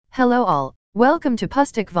Hello all, welcome to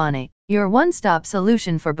Pustak Vani, your one-stop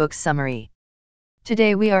solution for books summary.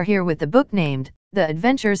 Today we are here with the book named The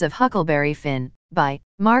Adventures of Huckleberry Finn by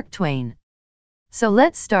Mark Twain. So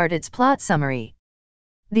let's start its plot summary.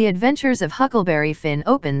 The Adventures of Huckleberry Finn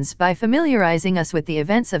opens by familiarizing us with the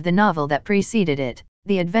events of the novel that preceded it,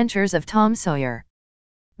 The Adventures of Tom Sawyer.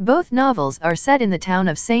 Both novels are set in the town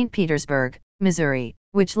of St. Petersburg, Missouri,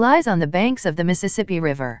 which lies on the banks of the Mississippi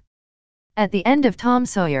River. At the end of Tom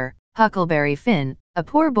Sawyer, Huckleberry Finn, a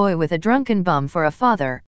poor boy with a drunken bum for a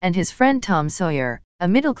father, and his friend Tom Sawyer, a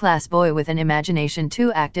middle-class boy with an imagination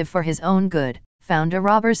too active for his own good, found a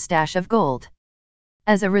robber's stash of gold.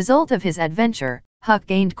 As a result of his adventure, Huck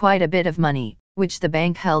gained quite a bit of money, which the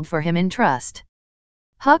bank held for him in trust.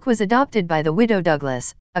 Huck was adopted by the widow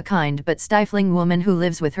Douglas, a kind but stifling woman who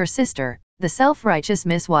lives with her sister, the self-righteous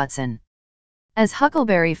Miss Watson. As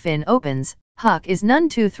Huckleberry Finn opens, Huck is none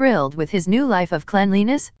too thrilled with his new life of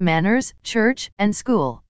cleanliness, manners, church, and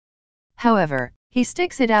school. However, he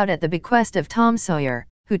sticks it out at the bequest of Tom Sawyer,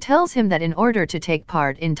 who tells him that in order to take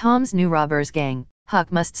part in Tom's new robbers gang,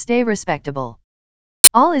 Huck must stay respectable.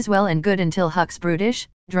 All is well and good until Huck's brutish,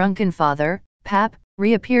 drunken father, Pap,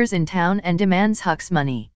 reappears in town and demands Huck's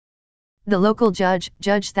money. The local judge,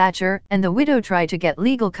 Judge Thatcher, and the widow try to get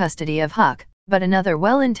legal custody of Huck, but another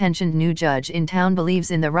well-intentioned new judge in town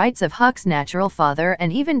believes in the rights of Huck's natural father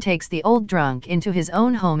and even takes the old drunk into his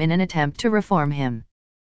own home in an attempt to reform him.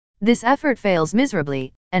 This effort fails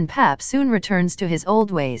miserably, and Pap soon returns to his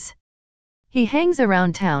old ways. He hangs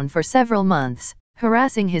around town for several months,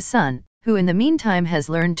 harassing his son, who in the meantime has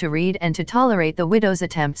learned to read and to tolerate the widow's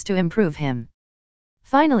attempts to improve him.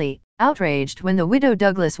 Finally, outraged when the widow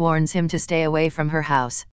Douglas warns him to stay away from her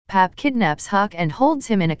house, Pap kidnaps Huck and holds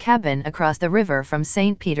him in a cabin across the river from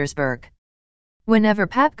St. Petersburg. Whenever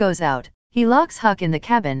Pap goes out, he locks Huck in the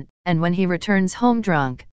cabin, and when he returns home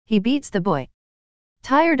drunk, he beats the boy.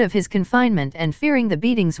 Tired of his confinement and fearing the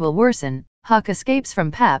beatings will worsen, Huck escapes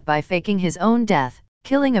from Pap by faking his own death,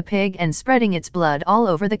 killing a pig and spreading its blood all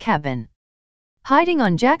over the cabin. Hiding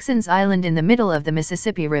on Jackson's Island in the middle of the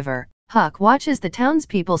Mississippi River, Huck watches the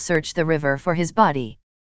townspeople search the river for his body.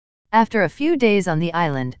 After a few days on the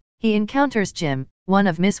island, he encounters Jim, one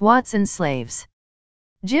of Miss Watson's slaves.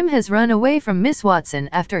 Jim has run away from Miss Watson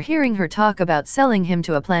after hearing her talk about selling him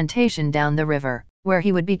to a plantation down the river, where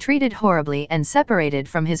he would be treated horribly and separated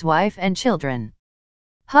from his wife and children.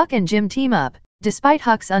 Huck and Jim team up, despite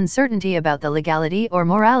Huck's uncertainty about the legality or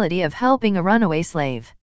morality of helping a runaway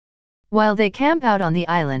slave. While they camp out on the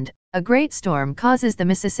island, a great storm causes the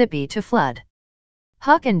Mississippi to flood.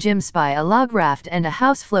 Huck and Jim spy a log raft and a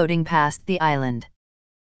house floating past the island.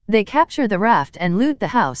 They capture the raft and loot the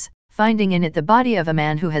house, finding in it the body of a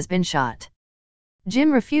man who has been shot.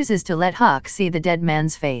 Jim refuses to let Huck see the dead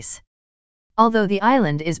man's face. Although the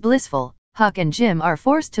island is blissful, Huck and Jim are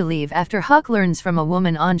forced to leave after Huck learns from a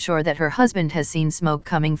woman on shore that her husband has seen smoke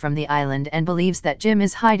coming from the island and believes that Jim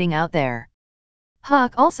is hiding out there.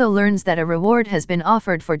 Huck also learns that a reward has been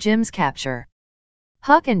offered for Jim's capture.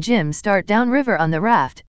 Huck and Jim start downriver on the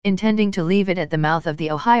raft, intending to leave it at the mouth of the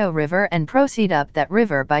Ohio River and proceed up that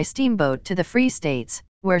river by steamboat to the Free States,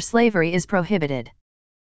 where slavery is prohibited.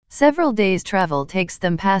 Several days' travel takes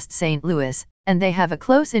them past St. Louis, and they have a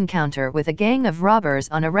close encounter with a gang of robbers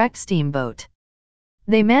on a wrecked steamboat.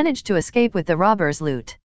 They manage to escape with the robbers'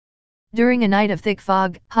 loot. During a night of thick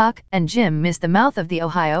fog, Huck and Jim miss the mouth of the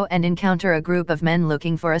Ohio and encounter a group of men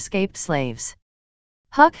looking for escaped slaves.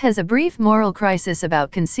 Huck has a brief moral crisis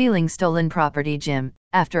about concealing stolen property. Jim,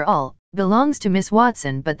 after all, belongs to Miss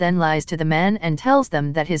Watson but then lies to the men and tells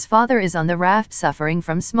them that his father is on the raft suffering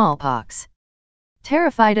from smallpox.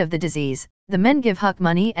 Terrified of the disease, the men give Huck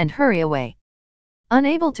money and hurry away.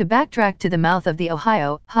 Unable to backtrack to the mouth of the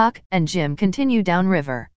Ohio, Huck and Jim continue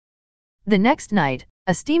downriver. The next night,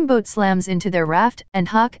 a steamboat slams into their raft and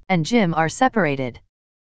Huck and Jim are separated.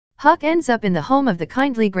 Huck ends up in the home of the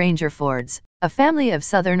kindly Grangerfords, a family of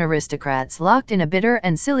Southern aristocrats locked in a bitter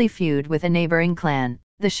and silly feud with a neighboring clan,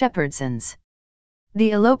 the Shepherdsons.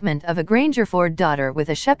 The elopement of a Grangerford daughter with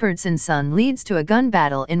a Shepherdson son leads to a gun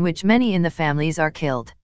battle in which many in the families are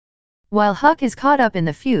killed. While Huck is caught up in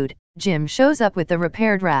the feud, Jim shows up with the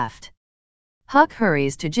repaired raft. Huck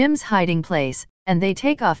hurries to Jim's hiding place, and they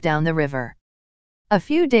take off down the river. A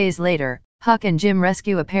few days later, Huck and Jim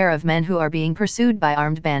rescue a pair of men who are being pursued by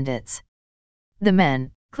armed bandits. The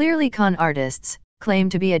men, clearly con artists, claim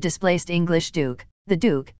to be a displaced English duke, the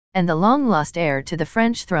Duke, and the long-lost heir to the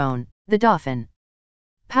French throne, the Dauphin.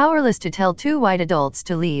 Powerless to tell two white adults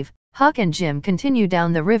to leave, Huck and Jim continue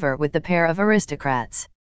down the river with the pair of aristocrats.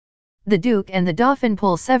 The Duke and the Dauphin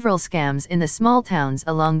pull several scams in the small towns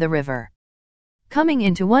along the river. Coming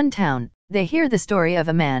into one town, they hear the story of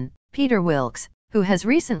a man, Peter Wilkes, who has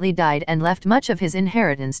recently died and left much of his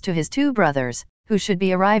inheritance to his two brothers, who should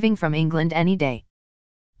be arriving from England any day.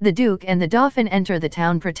 The Duke and the Dauphin enter the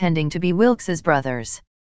town pretending to be Wilkes's brothers.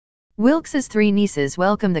 Wilkes's three nieces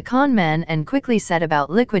welcome the con man and quickly set about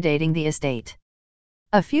liquidating the estate.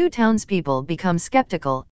 A few townspeople become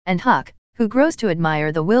skeptical, and Huck, who grows to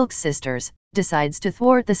admire the Wilkes sisters, decides to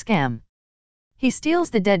thwart the scam. He steals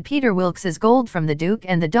the dead Peter Wilkes's gold from the Duke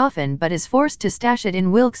and the Dauphin but is forced to stash it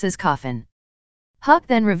in Wilkes's coffin. Huck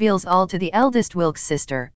then reveals all to the eldest Wilkes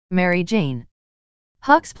sister, Mary Jane.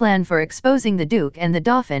 Huck's plan for exposing the Duke and the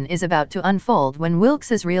Dauphin is about to unfold when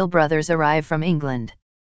Wilkes's real brothers arrive from England.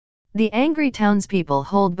 The angry townspeople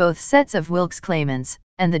hold both sets of Wilkes claimants,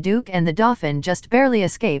 and the Duke and the Dauphin just barely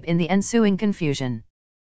escape in the ensuing confusion.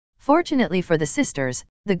 Fortunately for the sisters,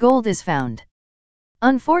 the gold is found.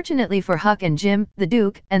 Unfortunately for Huck and Jim, the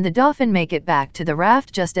Duke and the Dauphin make it back to the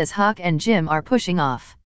raft just as Huck and Jim are pushing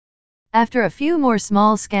off. After a few more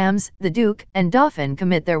small scams, the Duke and Dauphin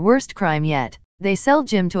commit their worst crime yet. They sell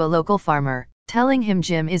Jim to a local farmer, telling him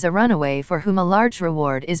Jim is a runaway for whom a large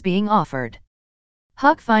reward is being offered.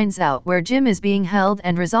 Huck finds out where Jim is being held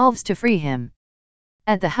and resolves to free him.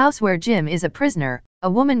 At the house where Jim is a prisoner, a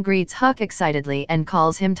woman greets Huck excitedly and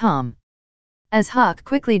calls him Tom. As Huck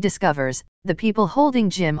quickly discovers, the people holding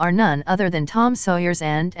Jim are none other than Tom Sawyer's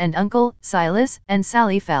aunt and uncle, Silas and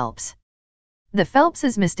Sally Phelps. The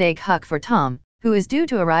Phelpses mistake Huck for Tom, who is due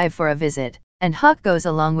to arrive for a visit, and Huck goes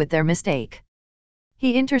along with their mistake.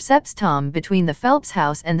 He intercepts Tom between the Phelps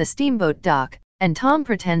house and the steamboat dock, and Tom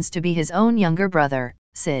pretends to be his own younger brother,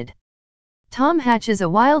 Sid. Tom hatches a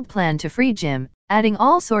wild plan to free Jim, adding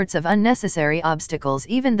all sorts of unnecessary obstacles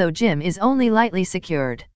even though Jim is only lightly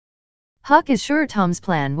secured. Huck is sure Tom's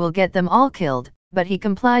plan will get them all killed, but he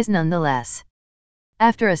complies nonetheless.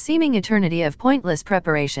 After a seeming eternity of pointless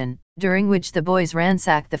preparation, during which the boys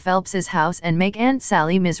ransack the Phelpses' house and make Aunt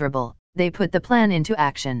Sally miserable, they put the plan into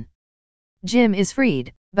action. Jim is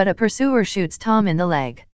freed, but a pursuer shoots Tom in the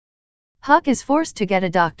leg. Huck is forced to get a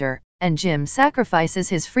doctor, and Jim sacrifices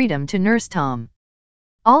his freedom to nurse Tom.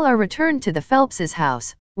 All are returned to the Phelpses'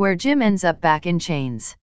 house, where Jim ends up back in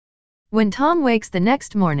chains. When Tom wakes the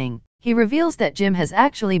next morning, he reveals that Jim has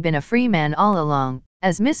actually been a free man all along,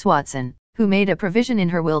 as Miss Watson, who made a provision in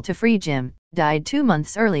her will to free Jim, died 2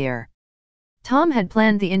 months earlier. Tom had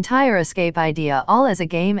planned the entire escape idea all as a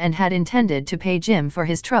game and had intended to pay Jim for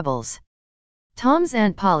his troubles. Tom's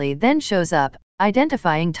Aunt Polly then shows up,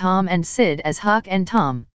 identifying Tom and Sid as Huck and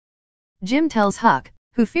Tom. Jim tells Huck,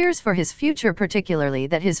 who fears for his future particularly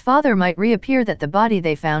that his father might reappear, that the body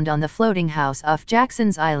they found on the floating house off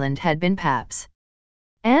Jackson's Island had been Pap's.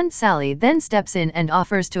 Aunt Sally then steps in and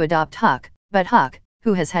offers to adopt Huck, but Huck,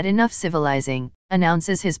 who has had enough civilizing,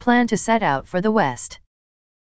 announces his plan to set out for the West.